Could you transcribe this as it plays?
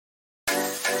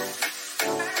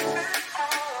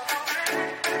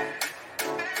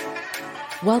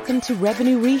Welcome to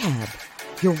Revenue Rehab,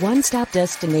 your one-stop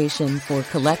destination for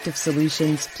collective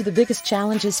solutions to the biggest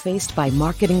challenges faced by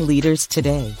marketing leaders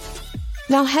today.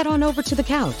 Now head on over to the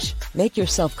couch, make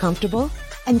yourself comfortable,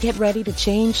 and get ready to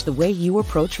change the way you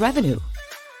approach revenue.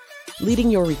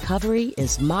 Leading your recovery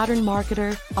is modern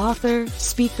marketer, author,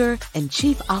 speaker, and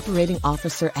chief operating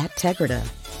officer at Tegrita,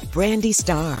 Brandy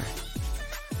Starr.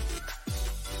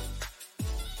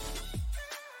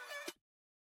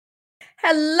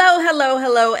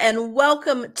 Hello, and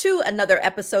welcome to another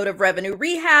episode of Revenue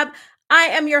Rehab. I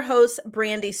am your host,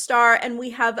 Brandy Starr, and we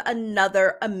have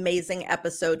another amazing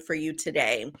episode for you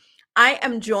today. I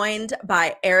am joined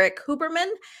by Eric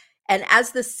Huberman, and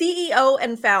as the CEO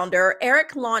and founder,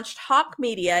 Eric launched Hawk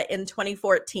Media in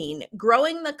 2014,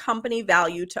 growing the company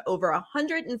value to over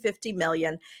 $150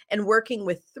 million and working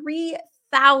with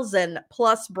 3,000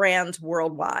 plus brands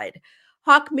worldwide.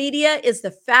 Hawk Media is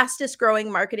the fastest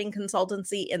growing marketing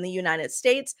consultancy in the United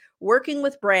States, working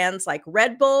with brands like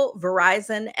Red Bull,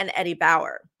 Verizon, and Eddie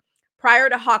Bauer. Prior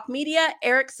to Hawk Media,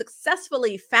 Eric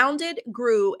successfully founded,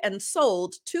 grew, and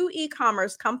sold 2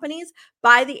 e-commerce companies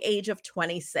by the age of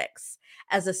 26.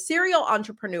 As a serial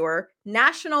entrepreneur,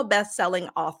 national best-selling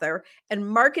author, and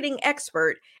marketing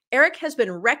expert, Eric has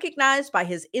been recognized by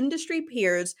his industry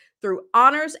peers through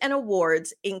honors and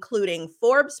awards, including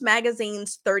Forbes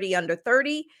magazine's 30 Under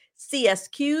 30,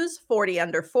 CSQ's 40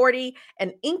 Under 40,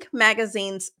 and Inc.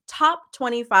 magazine's top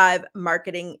 25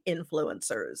 marketing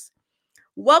influencers.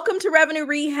 Welcome to Revenue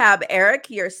Rehab, Eric.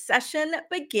 Your session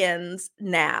begins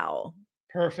now.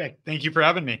 Perfect. Thank you for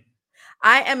having me.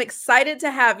 I am excited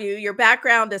to have you. Your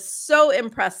background is so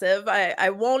impressive. I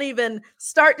won't even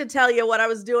start to tell you what I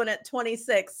was doing at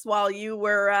 26 while you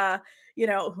were,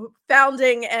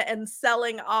 founding and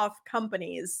selling off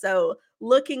companies. So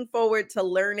looking forward to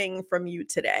learning from you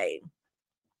today.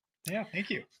 Yeah,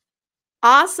 thank you.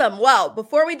 Awesome. Well,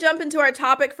 before we jump into our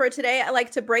topic for today, I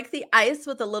like to break the ice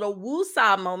with a little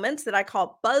woo-saw moment that I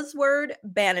call buzzword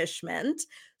banishment.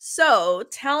 So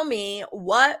tell me,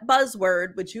 what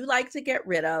buzzword would you like to get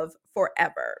rid of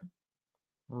forever?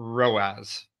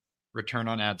 ROAS, return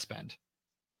on ad spend.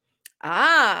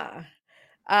 I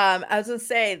was going to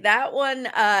say that one,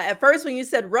 at first when you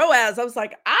said ROAS, I was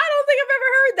like, I don't think I've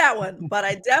ever heard that one, but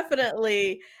I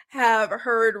definitely have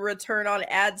heard return on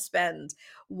ad spend.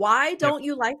 Why don't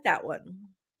you like that one?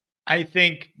 I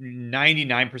think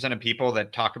 99% of people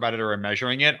that talk about it or are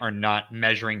measuring it are not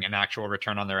measuring an actual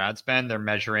return on their ad spend. They're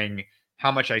measuring how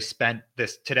much I spent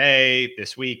this today,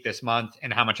 this week, this month,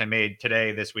 and how much I made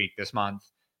today, this week, this month.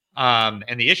 And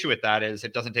the issue with that is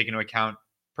it doesn't take into account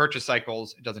purchase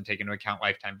cycles. It doesn't take into account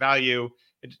lifetime value.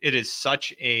 It is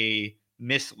such a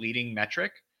misleading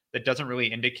metric that doesn't really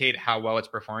indicate how well it's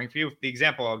performing for you. The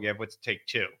example I'll give, let's take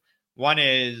 2. One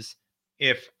is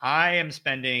if I am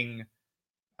spending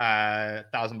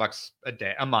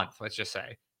 $1,000 a month, let's just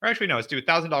say, or actually no, let's do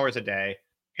 $1,000 a day,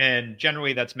 and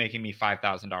generally that's making me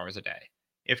 $5,000 a day.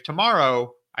 If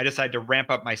tomorrow I decide to ramp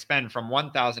up my spend from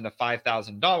 $1,000 to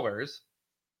 $5,000,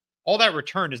 all that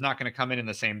return is not going to come in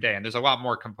the same day. And there's a lot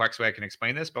more complex way I can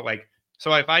explain this, but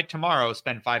so if I tomorrow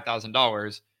spend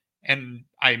 $5,000 and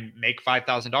I make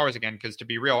 $5,000 again, because to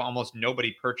be real, almost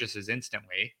nobody purchases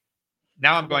instantly.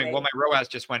 Now I'm going, well, my ROAS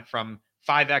just went from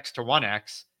 5x to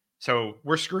 1x. So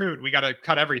we're screwed. We got to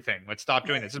cut everything. Let's stop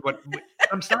doing this. This is what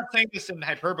I'm not saying this in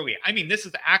hyperbole. I mean, this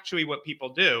is actually what people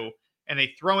do. And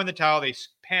they throw in the towel, they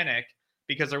panic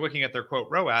because they're looking at their quote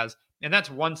ROAS. And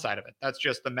that's one side of it. That's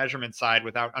just the measurement side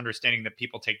without understanding that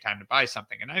people take time to buy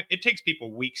something. And it takes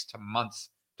people weeks to months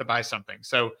to buy something.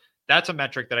 So that's a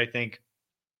metric that I think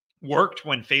worked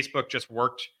when Facebook just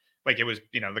worked like it was,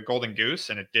 the golden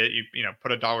goose, and it did,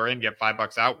 put $1 in, get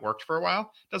 $5 out, worked for a while.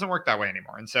 It doesn't work that way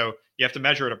anymore. And so you have to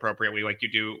measure it appropriately. Like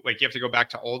you have to go back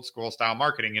to old school style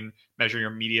marketing and measure your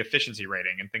media efficiency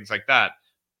rating and things like that.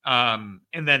 And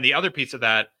then the other piece of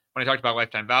that, when I talked about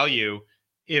lifetime value,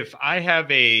 if I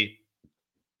have a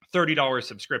 $30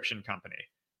 subscription company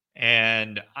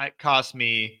and it costs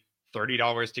me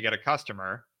 $30 to get a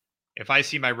customer, if I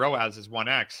see my ROAS as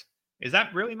 1x, is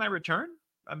that really my return?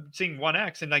 I'm seeing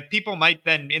 1x, and people might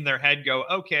then in their head go,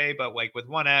 okay, but with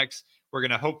 1x, we're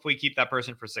going to hopefully keep that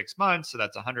person for 6 months. So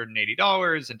that's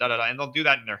 $180 and and they'll do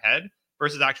that in their head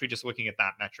versus actually just looking at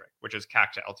that metric, which is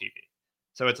CAC to LTV.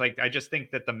 So it's I just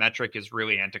think that the metric is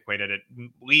really antiquated. It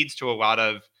leads to a lot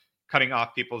of cutting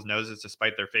off people's noses to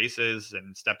spite their faces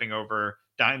and stepping over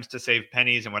dimes to save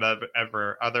pennies and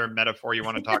whatever other metaphor you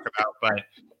want to talk about. But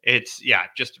it's,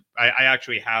 I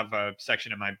actually have a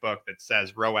section in my book that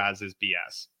says ROAS is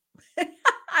BS.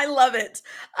 I love it.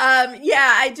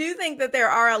 Yeah, I do think that there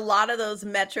are a lot of those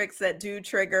metrics that do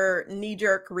trigger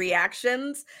knee-jerk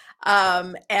reactions.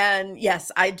 And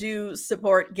yes, I do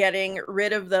support getting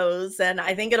rid of those. And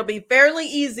I think it'll be fairly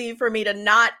easy for me to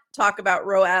not talk about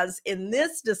ROAS in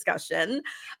this discussion.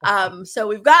 So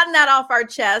we've gotten that off our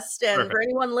chest. And Perfect. for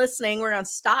anyone listening, we're going to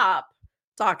stop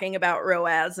talking about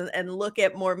ROAS and look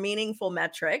at more meaningful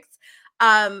metrics.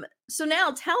 So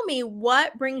now tell me,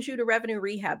 what brings you to Revenue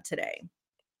Rehab today?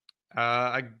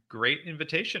 A great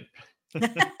invitation.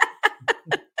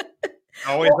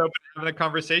 Always open to having a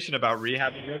conversation about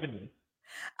rehabbing revenue.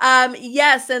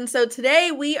 Yes. And so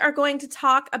today we are going to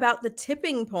talk about the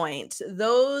tipping point,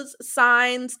 those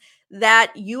signs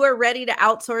that you are ready to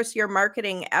outsource your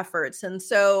marketing efforts. And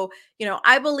so,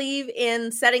 I believe in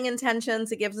setting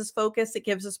intentions. It gives us focus, it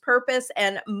gives us purpose.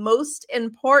 And most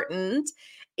important,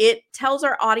 it tells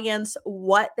our audience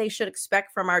what they should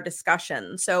expect from our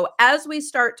discussion. So as we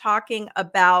start talking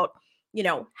about,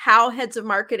 how heads of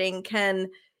marketing can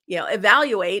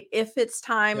evaluate if it's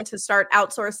time to start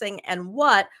outsourcing and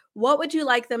what would you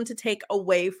like them to take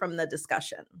away from the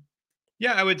discussion?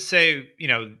 Yeah, I would say,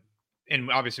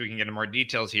 and obviously we can get into more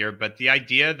details here, but the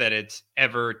idea that it's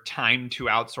ever time to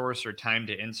outsource or time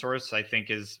to insource, I think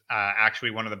is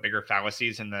actually one of the bigger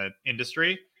fallacies in the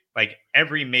industry. Like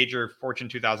every major Fortune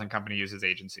 2000 company uses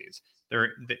agencies.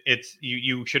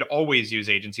 You should always use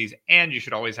agencies, and you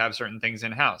should always have certain things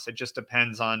in house. It just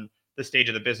depends on the stage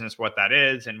of the business, what that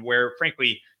is, and where,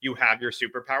 frankly, you have your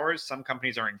superpowers. Some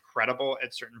companies are incredible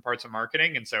at certain parts of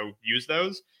marketing, and so use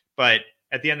those. But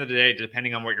at the end of the day,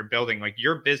 depending on what you're building, like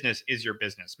your business is your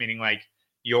business, meaning like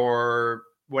your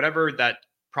whatever that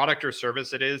product or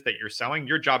service it is that you're selling,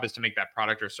 your job is to make that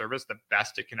product or service the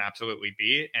best it can absolutely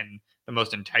be and the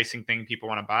most enticing thing people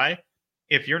want to buy.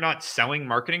 If you're not selling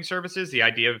marketing services, the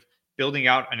idea of building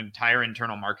out an entire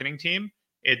internal marketing team,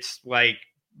 it's like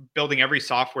building every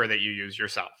software that you use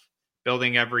yourself,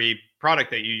 building every product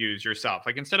that you use yourself.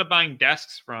 Like instead of buying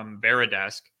desks from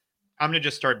Veridesk, I'm going to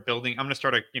just start building. I'm going to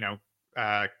start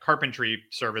a carpentry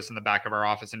service in the back of our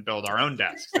office and build our own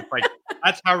desks. It's like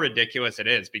that's how ridiculous it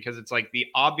is, because it's like the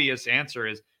obvious answer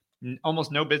is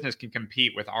almost no business can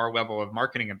compete with our level of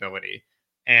marketing ability.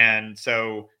 And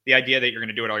so the idea that you're going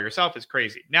to do it all yourself is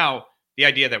crazy. Now, the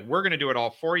idea that we're going to do it all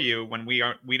for you when we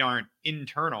aren't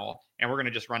internal and we're going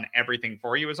to just run everything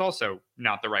for you is also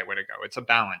not the right way to go. It's a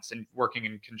balance, and working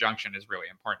in conjunction is really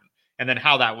important. And then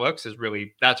how that looks is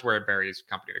really, that's where it varies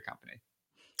company to company.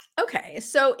 Okay.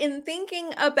 So in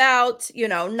thinking about,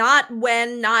 not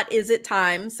when, not is it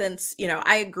time, since,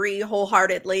 I agree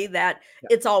wholeheartedly that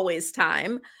it's always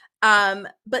time.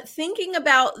 But thinking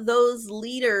about those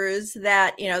leaders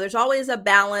that, there's always a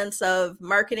balance of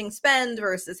marketing spend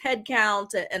versus headcount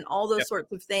and all those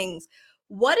sorts of things.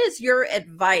 What is your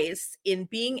advice in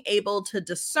being able to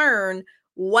discern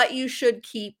what you should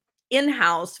keep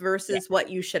in-house versus what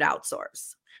you should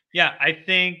outsource? Yeah, I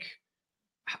think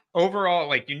overall,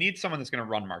 like you need someone that's going to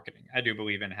run marketing. I do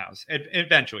believe in house.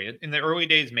 Eventually, in the early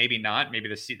days, maybe not. Maybe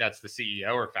that's the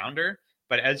CEO or founder.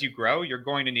 But as you grow, you're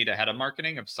going to need a head of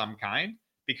marketing of some kind,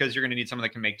 because you're going to need someone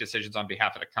that can make decisions on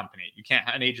behalf of the company.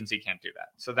 An agency can't do that.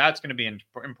 So that's going to be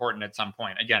important at some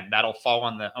point. Again, that'll fall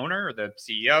on the owner or the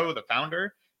CEO, the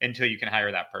founder, until you can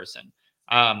hire that person.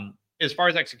 As far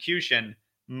as execution,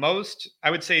 I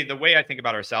would say the way I think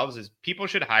about ourselves is people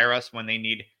should hire us when they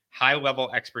need high level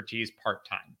expertise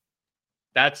part-time.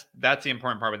 That's the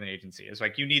important part with an agency. Is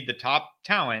like you need the top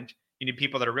talent, you need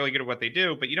people that are really good at what they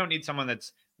do, but you don't need someone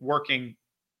that's working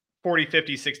 40,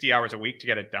 50, 60 hours a week to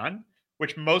get it done,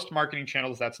 which most marketing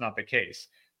channels, that's not the case.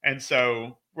 And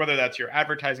so whether that's your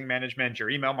advertising management,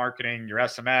 your email marketing, your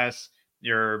SMS,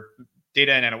 your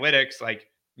data and analytics, like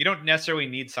you don't necessarily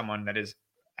need someone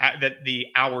that the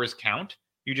hours count.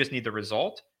 You just need the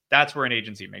result. That's where an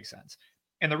agency makes sense.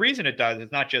 And the reason it does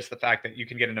is not just the fact that you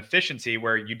can get an efficiency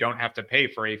where you don't have to pay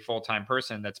for a full-time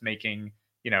person that's making,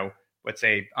 let's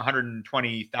say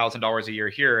 $120,000 a year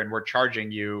here, and we're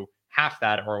charging you half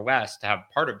that or less to have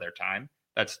part of their time.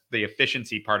 That's the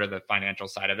efficiency part of the financial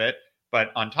side of it.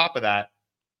 But on top of that,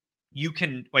 you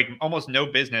can, like, almost no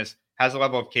business has a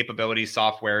level of capability,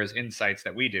 softwares, insights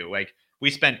that we do. Like we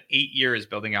spent 8 years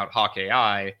building out Hawk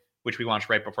AI, which we launched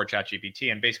right before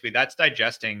ChatGPT. And basically that's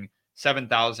digesting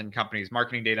 7,000 companies,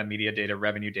 marketing data, media data,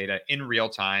 revenue data in real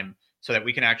time, so that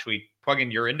we can actually plug in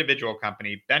your individual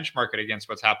company, benchmark it against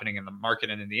what's happening in the market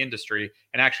and in the industry,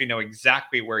 and actually know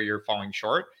exactly where you're falling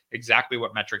short, exactly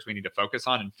what metrics we need to focus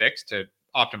on and fix to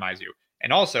optimize you.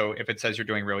 And also, if it says you're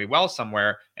doing really well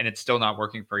somewhere and it's still not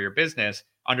working for your business,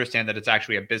 understand that it's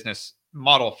actually a business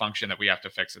model function that we have to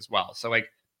fix as well. So like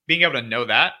being able to know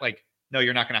that, like No,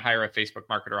 you're not going to hire a Facebook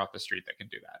marketer off the street that can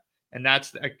do that. And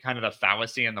that's kind of the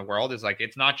fallacy in the world, is like,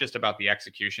 it's not just about the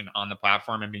execution on the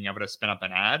platform and being able to spin up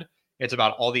an ad. It's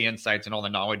about all the insights and all the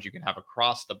knowledge you can have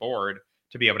across the board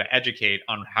to be able to educate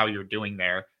on how you're doing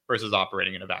there versus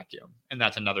operating in a vacuum. And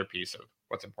that's another piece of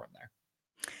what's important there.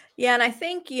 Yeah, and I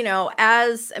think,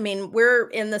 we're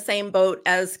in the same boat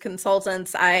as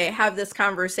consultants. I have this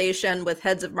conversation with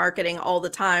heads of marketing all the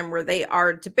time where they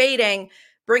are debating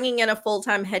bringing in a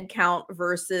full-time headcount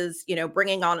versus,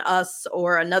 bringing on us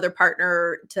or another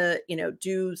partner to,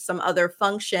 do some other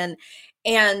function.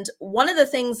 And one of the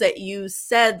things that you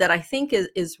said that I think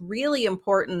is really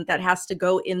important that has to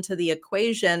go into the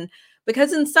equation,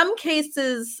 because in some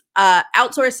cases,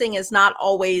 outsourcing is not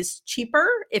always cheaper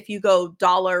if you go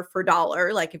dollar for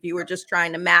dollar, like if you were just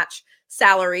trying to match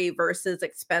salary versus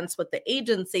expense with the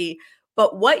agency.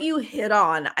 But what you hit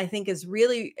on, I think, is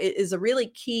a really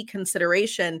key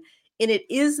consideration. And it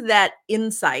is that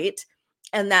insight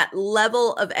and that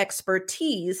level of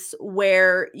expertise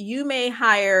where you may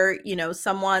hire,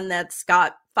 someone that's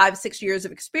got 5-6 years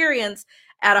of experience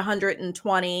at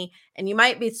 120, and you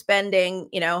might be spending,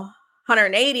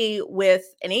 180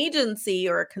 with an agency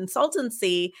or a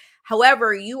consultancy.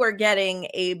 However, you are getting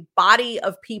a body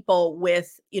of people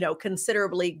with,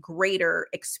 considerably greater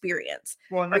experience.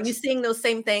 Well, and Are you seeing those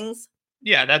same things?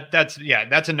 Yeah, that's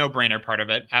a no-brainer part of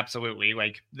it. Absolutely.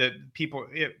 Like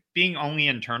being only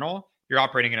internal, you're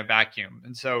operating in a vacuum.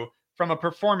 And so from a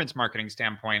performance marketing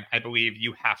standpoint, I believe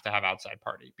you have to have outside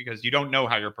party, because you don't know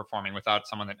how you're performing without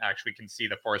someone that actually can see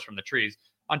the forest from the trees.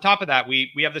 On top of that,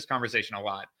 we have this conversation a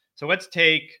lot. So let's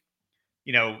take,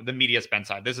 the media spend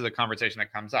side. This is a conversation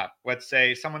that comes up. Let's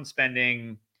say someone's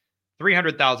spending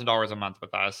 $300,000 a month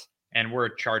with us, and we're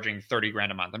charging 30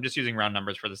 grand a month. I'm just using round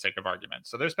numbers for the sake of argument.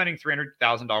 So they're spending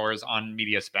 $300,000 on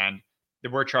media spend,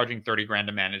 that we're charging 30 grand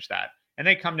to manage that. And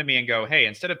they come to me and go, hey,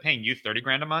 instead of paying you 30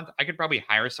 grand a month, I could probably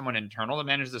hire someone internal to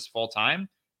manage this full time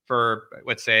for,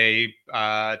 let's say,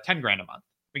 10 grand a month.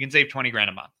 We can save 20 grand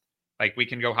a month. Like, we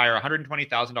can go hire a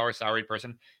 $120,000 salaried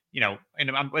person,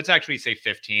 and let's actually say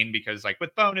 15, because like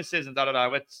with bonuses and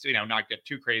let's, not get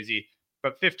too crazy.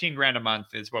 But 15 grand a month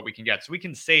is what we can get. So we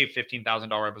can save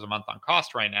 $15,000 a month on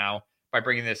cost right now by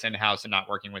bringing this in-house and not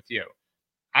working with you.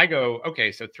 I go,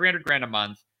 okay, so 300 grand a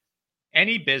month.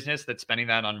 Any business that's spending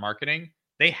that on marketing,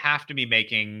 they have to be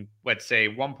making, let's say,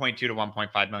 $1.2 to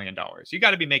 $1.5 million. You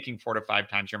got to be making 4 to 5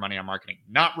 times your money on marketing,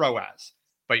 not ROAS,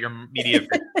 but your media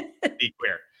be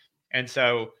clear. And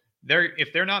so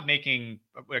if they're not making,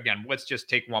 again, let's just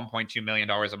take $1.2 million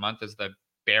a month as the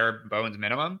bare bones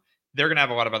minimum, they're going to have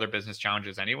a lot of other business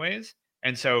challenges anyways.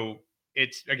 And so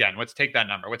it's, again, let's take that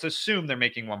number. Let's assume they're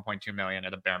making 1.2 million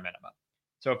at a bare minimum.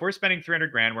 So if we're spending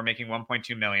 300 grand, we're making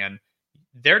 1.2 million.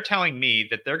 They're telling me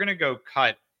that they're going to go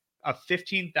cut a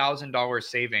 $15,000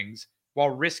 savings while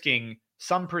risking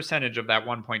some percentage of that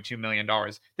 $1.2 million.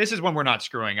 This is when we're not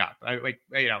screwing up.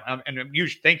 And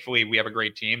usually, thankfully, we have a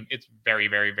great team. It's very,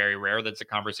 very, very rare that's a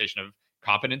conversation of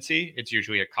competency. It's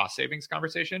usually a cost savings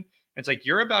conversation. It's like,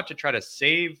 you're about to try to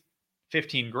save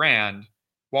 15 grand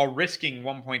while risking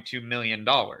 $1.2 million.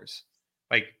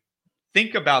 Like,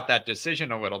 think about that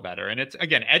decision a little better. And it's,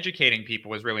 again, educating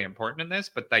people is really important in this,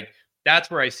 but like, that's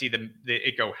where I see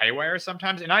it go haywire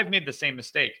sometimes. And I've made the same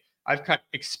mistake. I've cut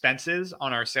expenses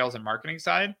on our sales and marketing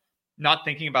side, not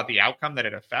thinking about the outcome that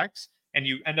it affects. And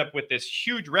you end up with this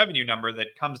huge revenue number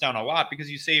that comes down a lot because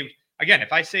you saved, again,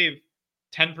 if I save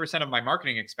 10% of my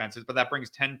marketing expenses, but that brings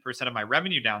 10% of my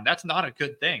revenue down, that's not a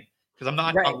good thing, because I'm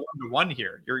not a one-to-one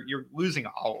here. You're losing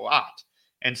a lot.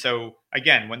 And so,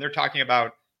 again, when they're talking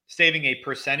about saving a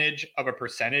percentage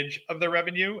of the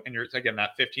revenue, and you're, again,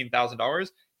 that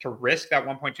 $15,000 to risk that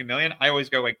 1.2 million, I always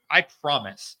go like, I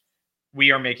promise we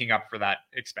are making up for that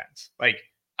expense. Like,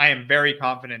 I am very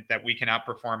confident that we can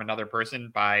outperform another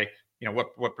person by,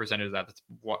 what percentage is that? That's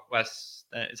what less,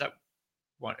 is that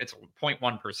one? It's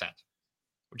 0.1%,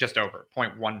 just over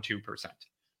 0.12%.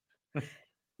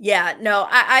 Yeah, no,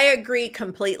 I agree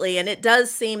completely. And it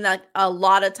does seem that a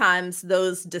lot of times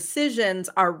those decisions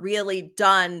are really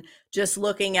done just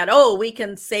looking at, oh, we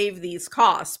can save these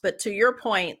costs. But to your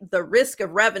point, the risk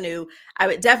of revenue, I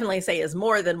would definitely say, is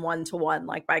more than 1-to-1.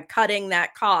 Like, by cutting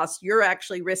that cost, you're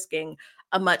actually risking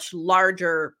a much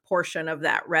larger portion of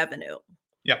that revenue.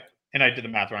 Yep. And I did the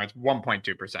math wrong. It's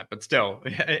 1.2%, but still,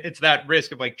 it's that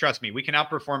risk of, like, trust me, we can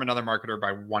outperform another marketer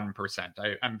by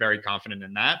 1%. I'm very confident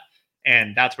in that.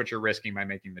 And that's what you're risking by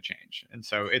making the change. And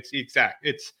so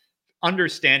it's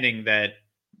understanding that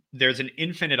there's an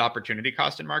infinite opportunity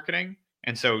cost in marketing.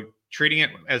 And so treating it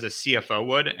as a CFO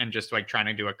would, and just like trying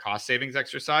to do a cost savings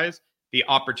exercise, the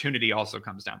opportunity also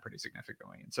comes down pretty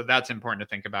significantly. And so that's important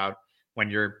to think about. when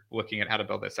you're looking at how to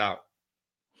build this out.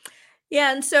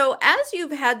 Yeah. And so, as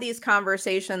you've had these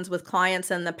conversations with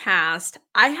clients in the past,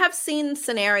 I have seen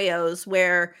scenarios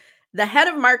where the head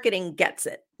of marketing gets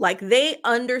it. Like they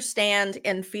understand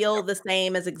and feel Yep. the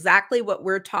same as exactly what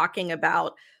we're talking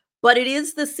about. But it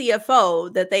is the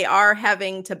CFO that they are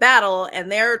having to battle,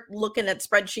 and they're looking at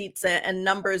spreadsheets and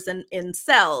numbers in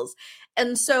cells.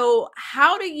 And so,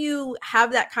 how do you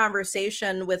have that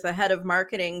conversation with a head of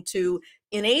marketing to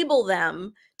enable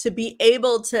them to be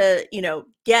able to,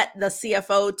 get the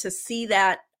CFO to see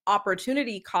that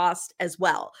opportunity cost as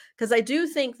well? Because I do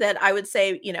think that I would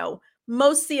say,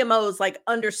 most CMOs like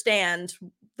understand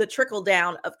the trickle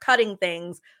down of cutting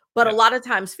things, but a Yep. lot of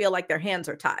times feel like their hands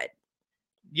are tied.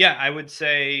 Yeah, I would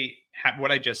say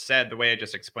what I just said, the way I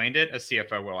just explained it, a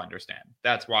CFO will understand.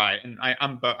 That's why, and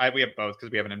we have both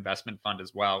because we have an investment fund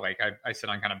as well. Like I sit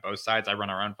on kind of both sides. I run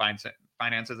our own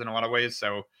finances in a lot of ways.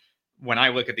 So when I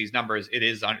look at these numbers, it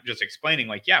is just explaining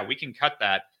like, yeah, we can cut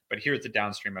that, but here's the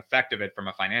downstream effect of it from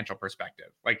a financial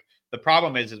perspective. Like the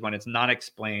problem is when it's not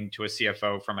explained to a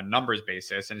CFO from a numbers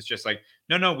basis, and it's just like,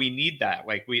 no, we need that.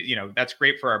 Like that's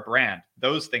great for our brand.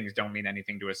 Those things don't mean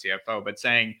anything to a CFO, but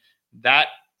saying that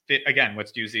again,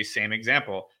 let's use the same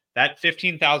example. That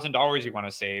 $15,000 you want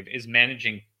to save is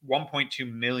managing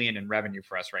 1.2 million in revenue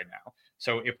for us right now.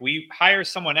 So if we hire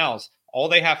someone else, all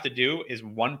they have to do is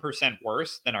 1%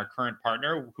 worse than our current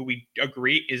partner, who we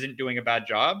agree isn't doing a bad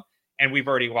job, and we've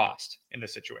already lost in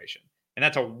this situation. And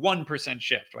that's a 1%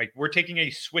 shift. Like we're taking a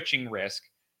switching risk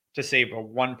to save a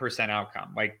 1%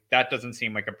 outcome. Like that doesn't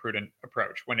seem like a prudent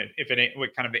approach. If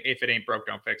it ain't broke,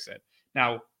 don't fix it.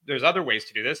 Now, there's other ways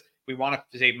to do this. If we want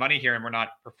to save money here and we're not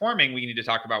performing, we need to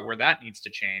talk about where that needs to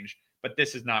change. But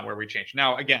this is not where we change.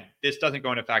 Now, again, this doesn't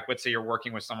go into effect. Let's say you're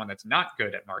working with someone that's not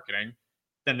good at marketing,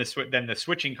 then the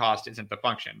switching cost isn't the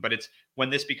function. But it's when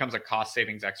this becomes a cost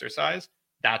savings exercise,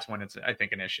 that's when it's, I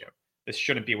think, an issue. This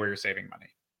shouldn't be where you're saving money.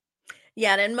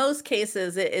 Yeah, and in most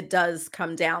cases, it does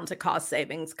come down to cost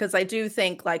savings because I do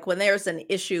think like when there's an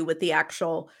issue with the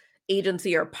actual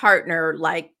agency or partner,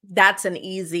 like that's an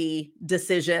easy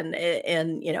decision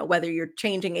in, whether you're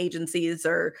changing agencies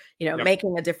or, Yep.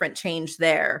 making a different change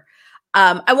there.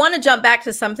 I want to jump back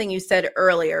to something you said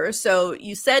earlier. So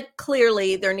you said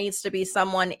clearly there needs to be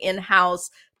someone in-house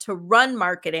to run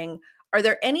marketing. Are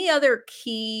there any other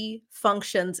key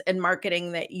functions in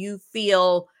marketing that you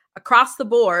feel across the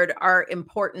board are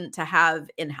important to have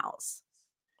in-house?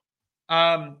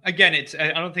 Again,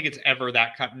 I don't think it's ever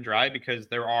that cut and dry because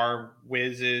there are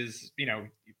whizzes.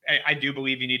 I do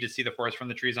believe you need to see the forest from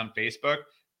the trees on Facebook,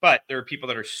 but there are people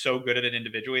that are so good at it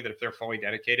individually that if they're fully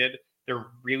dedicated, they're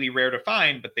really rare to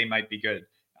find, but they might be good.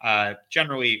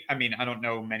 Generally, I mean, I don't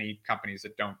know many companies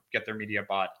that don't get their media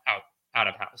bought out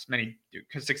of house. Many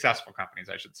successful companies,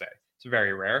 I should say. It's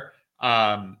very rare.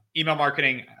 Email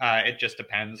marketing, it just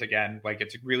depends. Again, like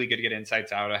it's really good to get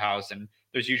insights out of house, and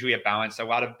there's usually a balance. A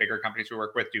lot of bigger companies we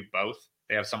work with do both.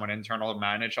 They have someone internal to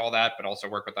manage all that, but also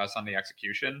work with us on the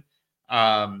execution.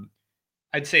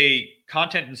 I'd say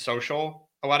content and social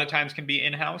a lot of times can be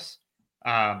in-house.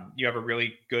 You have a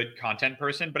really good content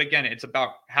person, but again, it's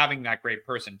about having that great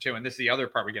person too. And this is the other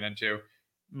part we get into.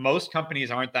 Most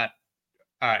companies aren't that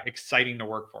exciting to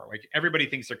work for. Like everybody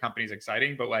thinks their company is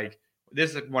exciting, but like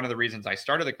this is one of the reasons I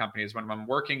started the company is when I'm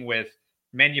working with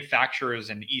manufacturers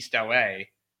in East LA,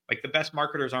 like the best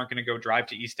marketers aren't going to go drive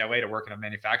to East LA to work in a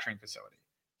manufacturing facility.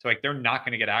 So like they're not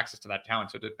going to get access to that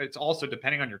talent. So it's also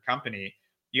depending on your company,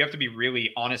 you have to be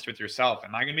really honest with yourself.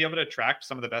 Am I going to be able to attract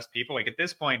some of the best people? Like at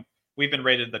this point, we've been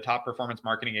rated the top performance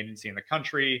marketing agency in the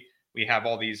country. We have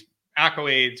all these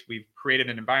accolades. We've created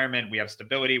an environment. We have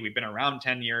stability. We've been around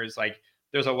 10 years. Like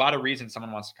there's a lot of reasons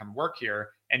someone wants to come work here.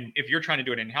 And if you're trying to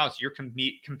do it in-house, you're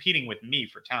competing with me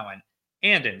for talent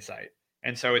and insight.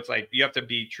 And so it's like, you have to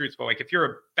be truthful. Like if you're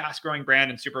a fast growing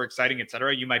brand and super exciting, et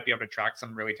cetera, you might be able to attract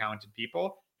some really talented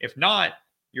people. If not,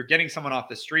 you're getting someone off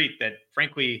the street that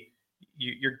frankly,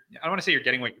 I don't want to say you're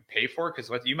getting what you pay for, because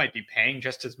you might be paying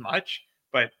just as much,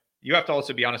 but you have to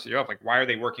also be honest with yourself. Like, why are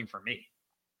they working for me?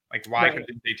 Like, why Right.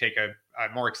 couldn't they take a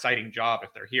more exciting job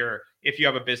if they're here? If you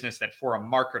have a business that for a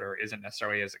marketer isn't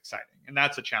necessarily as exciting. And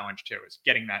that's a challenge too, is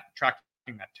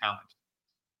attracting that talent.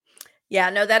 Yeah,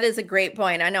 no, that is a great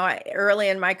point. I know early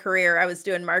in my career, I was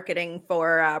doing marketing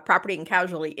for property and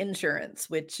casualty insurance,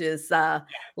 which is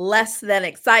less than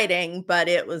exciting, but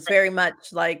it was very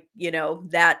much like,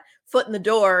 that foot in the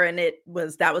door. And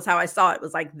that was how I saw it. It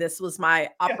was like, this was my Yeah.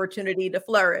 opportunity to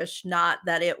flourish, not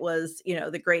that it was,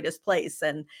 the greatest place.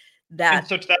 And And that,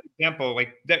 so to that example,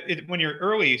 like when you're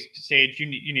early stage, you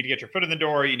need to get your foot in the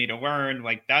door. You need to learn.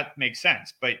 Like that makes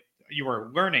sense. But you are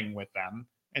learning with them.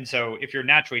 And so if you're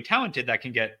naturally talented, that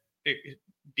can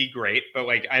be great. But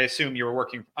like, I assume you were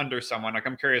working under someone. Like,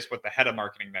 I'm curious what the head of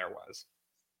marketing there was.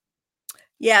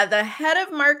 Yeah, the head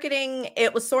of marketing,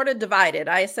 it was sort of divided.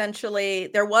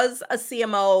 There was a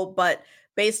CMO, but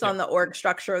based Yep. on the org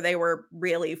structure, they were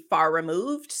really far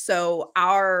removed. So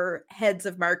our heads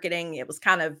of marketing, it was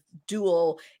kind of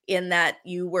dual in that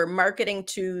you were marketing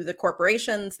to the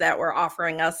corporations that were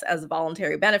offering us as a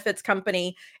voluntary benefits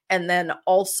company, and then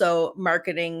also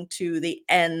marketing to the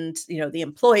end, the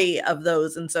employee of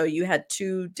those. And so you had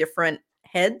two different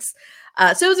heads.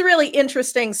 So it was a really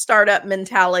interesting startup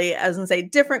mentality, as I say,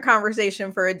 different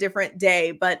conversation for a different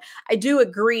day. But I do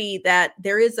agree that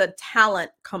there is a talent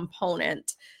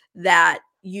component that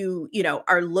you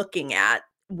are looking at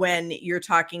when you're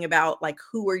talking about like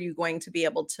who are you going to be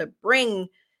able to bring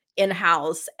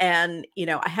in-house. And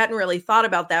I hadn't really thought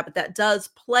about that, but that does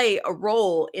play a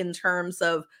role in terms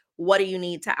of what do you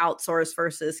need to outsource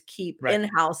versus keep Right.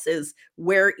 in-house, is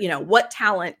where what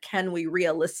talent can we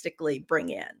realistically bring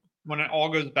in. When it all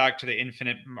goes back to the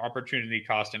infinite opportunity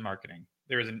cost in marketing,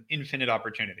 there is an infinite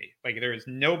opportunity. Like, there is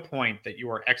no point that you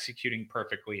are executing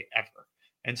perfectly ever.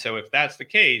 And so if that's the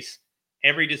case,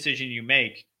 every decision you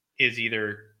make is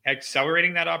either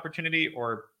accelerating that opportunity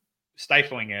or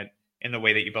stifling it in the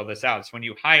way that you build this out. So when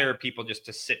you hire people just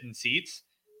to sit in seats,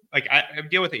 like I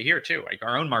deal with it here too, like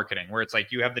our own marketing, where it's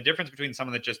like you have the difference between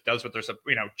someone that just does what they're,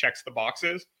 checks the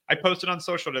boxes. I posted on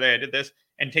social today, I did this,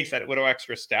 and takes that little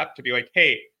extra step to be like,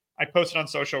 hey, I posted on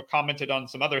social, commented on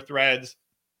some other threads,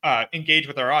 engage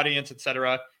with our audience,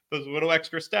 etc. Those little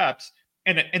extra steps,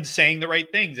 and saying the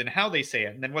right things and how they say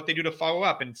it, and then what they do to follow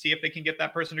up and see if they can get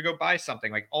that person to go buy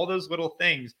something. Like, all those little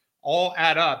things all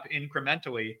add up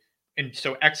incrementally. And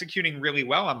so executing really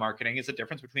well on marketing is the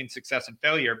difference between success and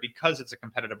failure, because it's a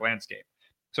competitive landscape.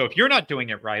 So if you're not doing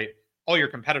it right, all your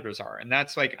competitors are. And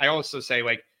that's like, I also say,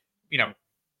 like,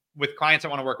 with clients that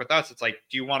want to work with us, it's like,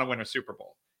 do you want to win a Super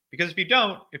Bowl? Because if you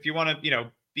don't, if you want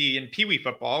to, be in Pee Wee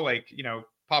football, like,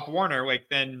 Pop Warner, like,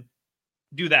 then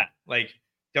do that. Like,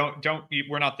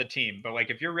 we're not the team. But like,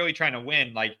 if you're really trying to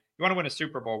win, like, you want to win a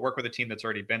Super Bowl, work with a team that's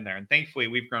already been there. And thankfully,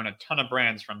 we've grown a ton of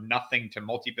brands from nothing to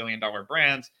multi-billion-dollar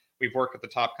brands. We've worked with the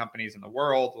top companies in the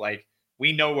world. Like,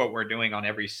 we know what we're doing on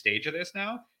every stage of this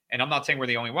now. And I'm not saying we're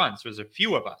the only ones. There's a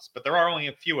few of us, but there are only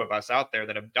a few of us out there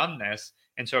that have done this.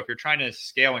 And so if you're trying to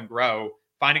scale and grow,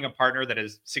 finding a partner that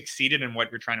has succeeded in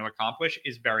what you're trying to accomplish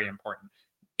is very important,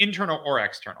 internal or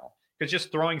external. Because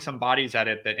just throwing some bodies at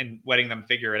it and letting them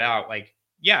figure it out, like,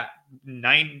 yeah,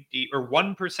 90 or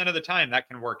 1% of the time that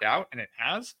can work out, and it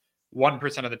has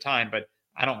 1% of the time, but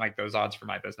I don't like those odds for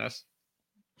my business.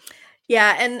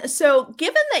 Yeah. And so,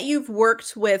 given that you've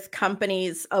worked with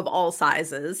companies of all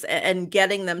sizes and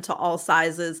getting them to all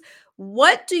sizes,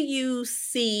 what do you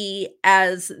see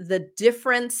as the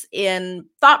difference in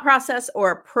thought process or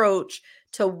approach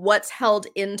to what's held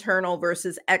internal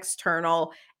versus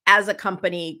external as a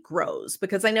company grows?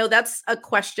 Because I know that's a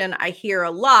question I hear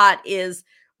a lot, is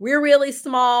we're really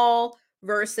small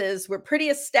versus we're pretty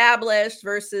established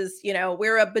versus,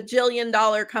 we're a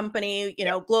bajillion-dollar company,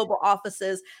 global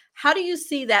offices. How do you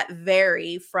see that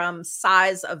vary from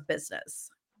size of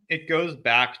business? It goes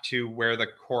back to where the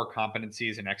core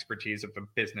competencies and expertise of the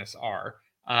business are.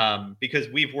 Because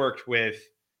we've worked with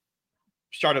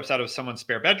startups out of someone's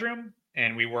spare bedroom,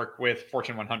 and we work with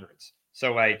Fortune 100s.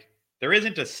 So like, there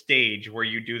isn't a stage where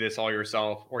you do this all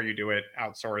yourself or you do it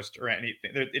outsourced or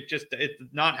anything. It's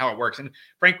not how it works. And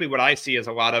frankly, what I see is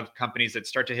a lot of companies that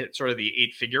start to hit sort of the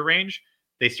 8-figure range,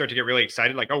 they start to get really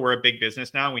excited, like, oh, we're a big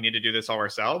business now, we need to do this all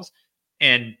ourselves.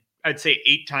 And I'd say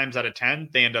 8 times out of 10,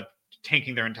 they end up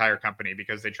tanking their entire company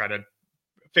because they try to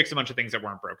fix a bunch of things that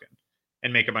weren't broken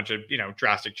and make a bunch of,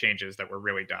 drastic changes that were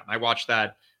really dumb. I watched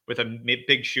that with a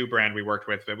big shoe brand we worked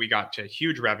with that we got to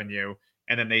huge revenue.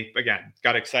 And then they, again,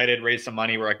 got excited, raised some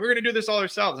money. We're like, we're going to do this all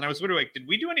ourselves. And I was literally like, did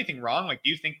we do anything wrong? Like, do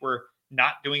you think we're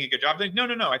not doing a good job? They're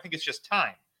like, no. I think it's just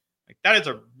time. Like, that is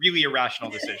a really irrational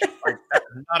decision. Like, that's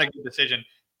not a good decision.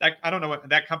 I don't know what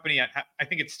that company, I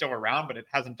think it's still around, but it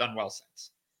hasn't done well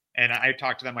since. And I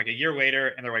talked to them like a year later,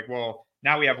 and they're like, well,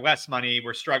 now we have less money.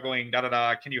 We're struggling,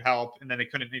 can you help? And then they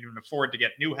couldn't even afford to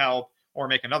get new help or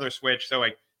make another switch. So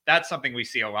like, that's something we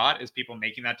see a lot, is people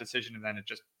making that decision and then it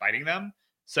just biting them.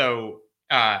 So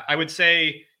I would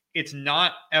say it's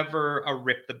not ever a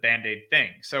rip the Band-Aid thing.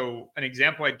 So an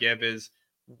example I'd give is,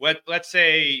 let's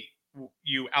say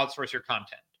you outsource your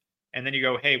content and then you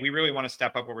go, hey, we really want to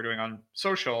step up what we're doing on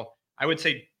social. I would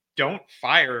say, don't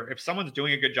fire. If someone's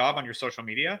doing a good job on your social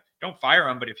media, don't fire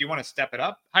them. But if you want to step it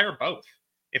up, hire both.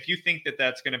 If you think that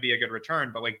that's going to be a good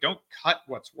return, but like, don't cut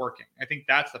what's working. I think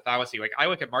that's the fallacy. Like, I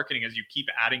look at marketing as you keep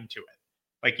adding to it.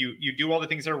 Like you do all the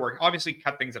things that are working, obviously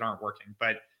cut things that aren't working,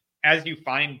 but as you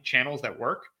find channels that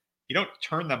work, you don't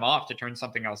turn them off to turn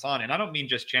something else on. And I don't mean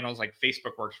just channels like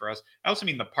Facebook works for us. I also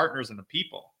mean the partners and the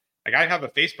people. Like I have a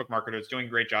Facebook marketer that's doing a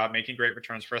great job, making great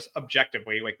returns for us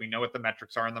objectively. Like we know what the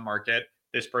metrics are in the market.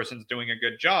 This person's doing a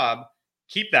good job.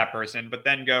 Keep that person, but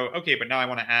then go, okay, but now I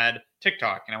want to add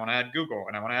TikTok and I want to add Google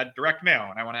and I want to add direct mail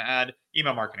and I want to add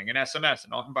email marketing and SMS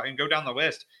and go down the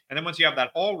list. And then once you have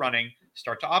that all running,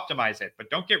 start to optimize it, but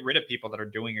don't get rid of people that are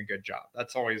doing a good job.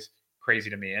 That's always crazy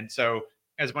to me. And so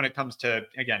as when it comes to,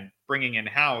 again, bringing in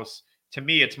house, to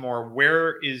me, it's more,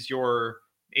 where is your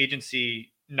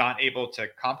agency not able to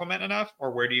complement enough,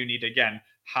 or where do you need, again,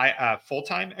 high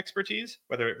full-time expertise,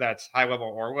 whether that's high level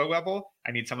or low level?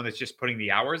 I need someone that's just putting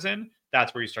the hours in.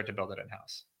 That's where you start to build it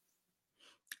in-house.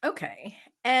 Okay.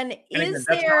 And again, is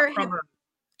that's there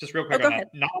just real quick go on ahead.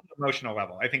 that, not on the emotional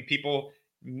level. I think people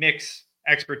mix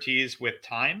expertise with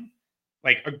time.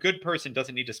 Like a good person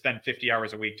doesn't need to spend 50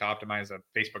 hours a week to optimize a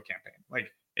Facebook campaign.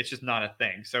 Like it's just not a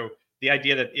thing. So the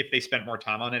idea that if they spent more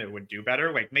time on it, it would do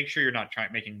better. Like make sure you're not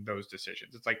making those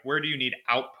decisions. It's like, where do you need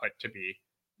output to be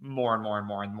more and more and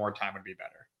more, and more time would be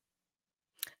better.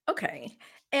 Okay.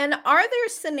 And are there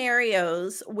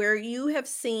scenarios where you have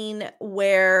seen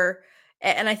where,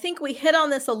 and I think we hit on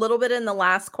this a little bit in the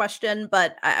last question,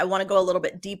 but I want to go a little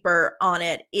bit deeper on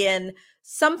it, in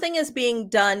something is being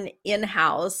done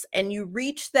in-house and you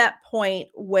reach that point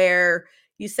where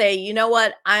you say, you know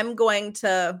what, I'm going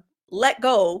to let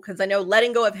go, because I know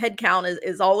letting go of headcount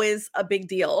is always a big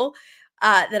deal.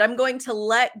 That I'm going to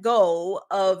let go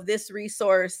of this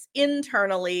resource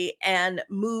internally and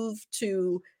move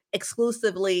to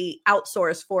exclusively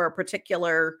outsource for a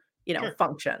particular, Sure.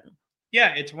 function.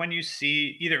 Yeah, it's when you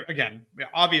see either, again,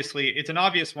 obviously it's an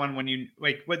obvious one when you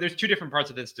there's two different parts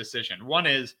of this decision. One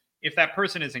is, if that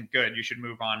person isn't good, you should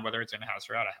move on, whether it's in-house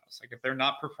or out of house. Like if they're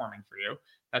not performing for you,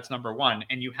 that's number one.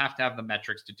 And you have to have the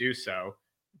metrics to do so,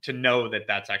 to know that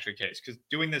that's actually the case. Because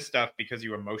doing this stuff because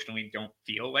you emotionally don't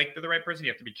feel like they're the right person,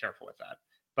 you have to be careful with that.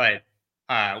 But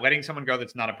letting someone go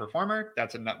that's not a performer,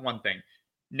 that's one thing.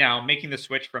 Now, making the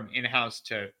switch from in-house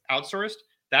to outsourced,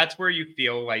 that's where you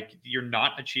feel like you're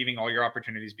not achieving all your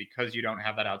opportunities because you don't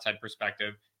have that outside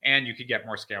perspective, and you could get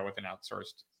more scale with an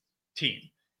outsourced team.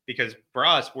 Because for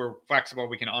us, we're flexible.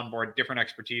 We can onboard different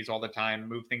expertise all the time,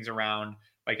 move things around.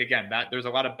 Like, again, there's a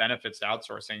lot of benefits to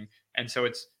outsourcing. And so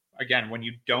it's, again, when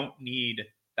you don't need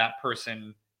that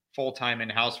person full-time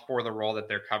in-house for the role that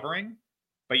they're covering,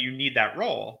 but you need that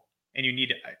role, and you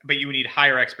need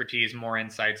higher expertise, more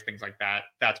insights, things like that.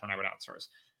 That's when I would outsource.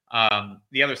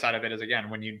 The other side of it is, again,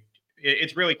 when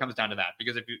it really comes down to that,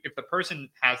 because if the person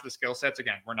has the skill sets,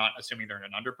 again, we're not assuming they're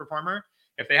an underperformer.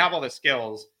 If they have all the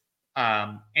skills,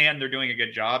 and they're doing a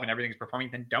good job and everything's performing,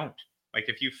 then don't. Like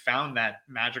if you found that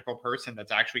magical person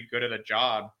that's actually good at a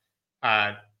job,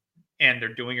 and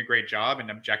they're doing a great job, and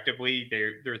objectively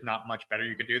there's not much better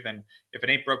you could do, then if it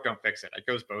ain't broke, don't fix it. It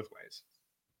goes both ways.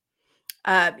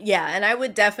 Yeah, and I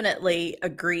would definitely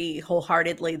agree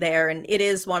wholeheartedly there. And it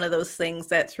is one of those things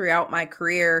that throughout my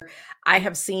career, I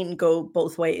have seen go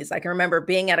both ways. I can remember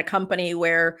being at a company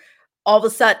where all of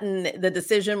a sudden the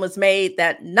decision was made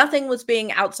that nothing was being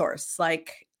outsourced.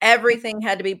 Like everything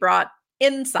had to be brought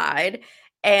inside.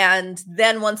 And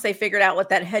then once they figured out what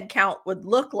that headcount would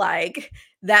look like,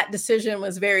 that decision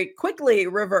was very quickly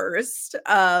reversed,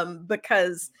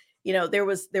 because there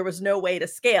was no way to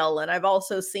scale. And I've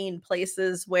also seen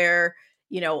places where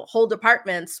whole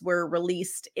departments were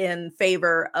released in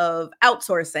favor of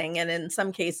outsourcing, and in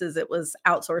some cases it was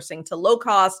outsourcing to low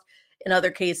cost. In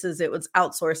other cases it was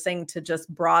outsourcing to just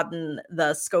broaden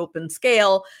the scope and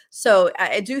scale. So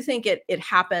I do think it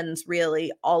happens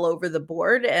really all over the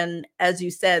board. And as you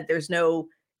said, there's no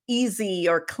easy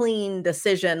or clean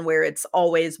decision where it's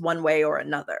always one way or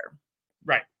another.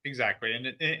 Right, exactly. And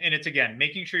it's, again,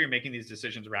 making sure you're making these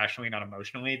decisions rationally, not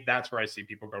emotionally. That's where I see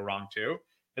people go wrong too.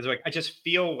 It's like, I just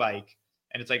feel like,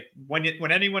 and it's like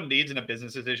when anyone leads in a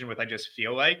business decision with, I just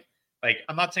feel like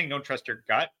I'm not saying don't trust your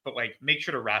gut, but like make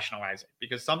sure to rationalize it,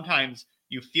 because sometimes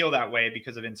you feel that way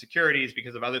because of insecurities,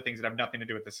 because of other things that have nothing to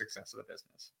do with the success of the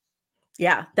business.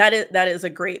 Yeah, that is a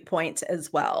great point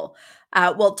as well.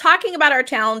 Well, talking about our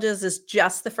challenges is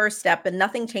just the first step, and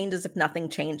nothing changes if nothing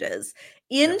changes.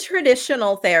 In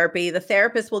traditional therapy, the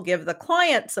therapist will give the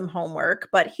client some homework,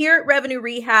 but here at Revenue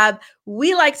Rehab,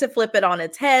 we like to flip it on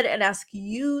its head and ask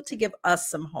you to give us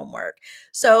some homework.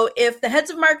 So if the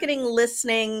heads of marketing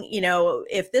listening,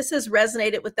 if this has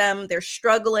resonated with them, they're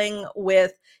struggling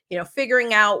with,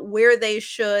 figuring out where they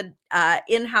should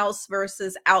in-house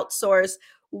versus outsource,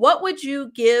 what would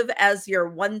you give as your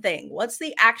one thing? What's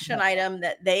the action item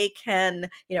that they can,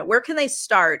 where can they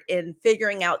start in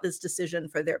figuring out this decision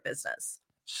for their business?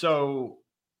 So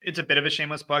it's a bit of a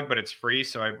shameless plug, but it's free,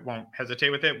 so I won't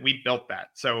hesitate with it. We built that.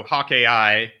 So Hawk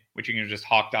AI, which you can just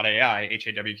hawk.ai,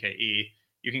 HAWKE,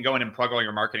 you can go in and plug all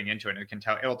your marketing into it, and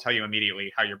it'll tell you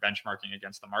immediately how you're benchmarking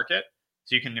against the market.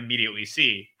 So you can immediately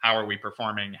see how are we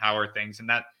performing, how are things, and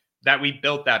that we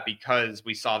built that because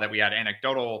we saw that we had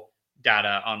anecdotal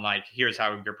data on like, here's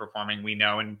how you're performing. We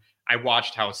know, and I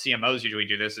watched how CMOs usually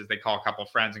do this is they call a couple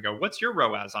friends and go, what's your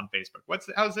ROAS on Facebook?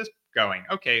 How's this going?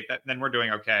 Okay, then we're doing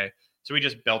okay. So we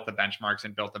just built the benchmarks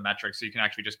and built the metrics so you can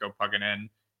actually just go plug it in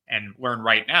and learn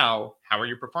right now, how are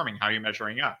you performing? How are you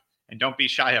measuring up? And don't be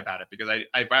shy about it, because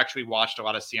I've actually watched a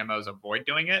lot of CMOs avoid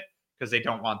doing it because they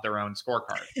don't want their own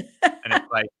scorecard. And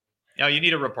it's like, you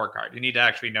need a report card. You need to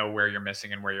actually know where you're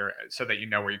missing and so that you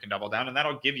know where you can double down. And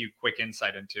that'll give you quick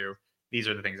insight into these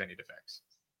are the things I need to fix.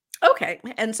 Okay.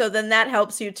 And so then that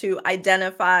helps you to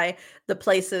identify the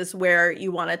places where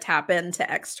you want to tap into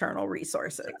external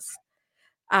resources.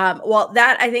 Well,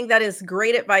 I think that is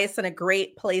great advice and a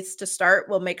great place to start.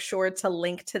 We'll make sure to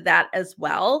link to that as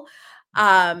well.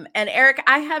 And Eric,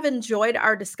 I have enjoyed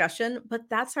our discussion, but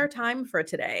that's our time for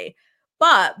today.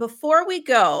 But before we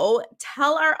go,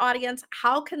 tell our audience,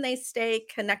 how can they stay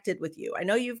connected with you? I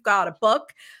know you've got a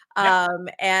book,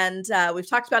 and we've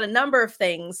talked about a number of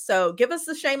things. So give us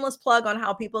the shameless plug on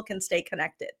how people can stay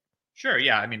connected. Sure.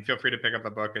 Yeah. I mean, feel free to pick up the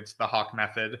book. It's The Hawk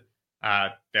Method,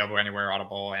 available anywhere,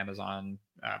 Audible, Amazon,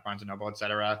 Barnes & Noble,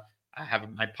 etc. I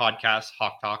have my podcast,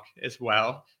 Hawk Talk, as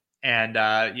well. And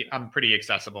I'm pretty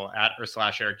accessible at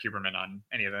 /Eric Huberman on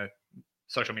any of the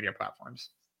social media platforms.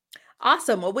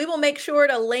 Awesome. Well, we will make sure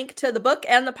to link to the book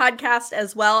and the podcast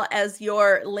as well as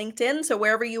your LinkedIn. So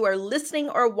wherever you are listening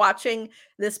or watching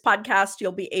this podcast,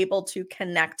 you'll be able to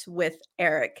connect with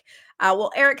Eric. Well,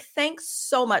 Eric, thanks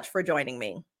so much for joining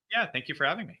me. Yeah, thank you for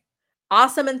having me.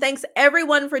 Awesome. And thanks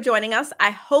everyone for joining us. I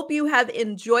hope you have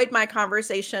enjoyed my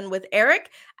conversation with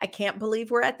Eric. I can't believe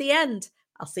we're at the end.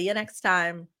 I'll see you next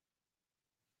time.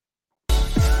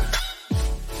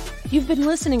 You've been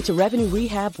listening to Revenue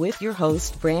Rehab with your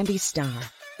host, Brandy Starr.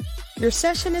 Your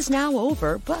session is now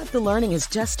over, but the learning has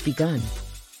just begun.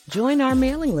 Join our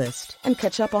mailing list and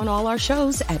catch up on all our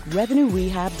shows at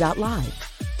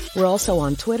revenuerehab.live. We're also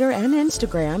on Twitter and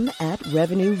Instagram at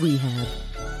Revenue Rehab.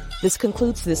 This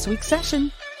concludes this week's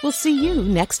session. We'll see you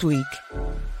next week.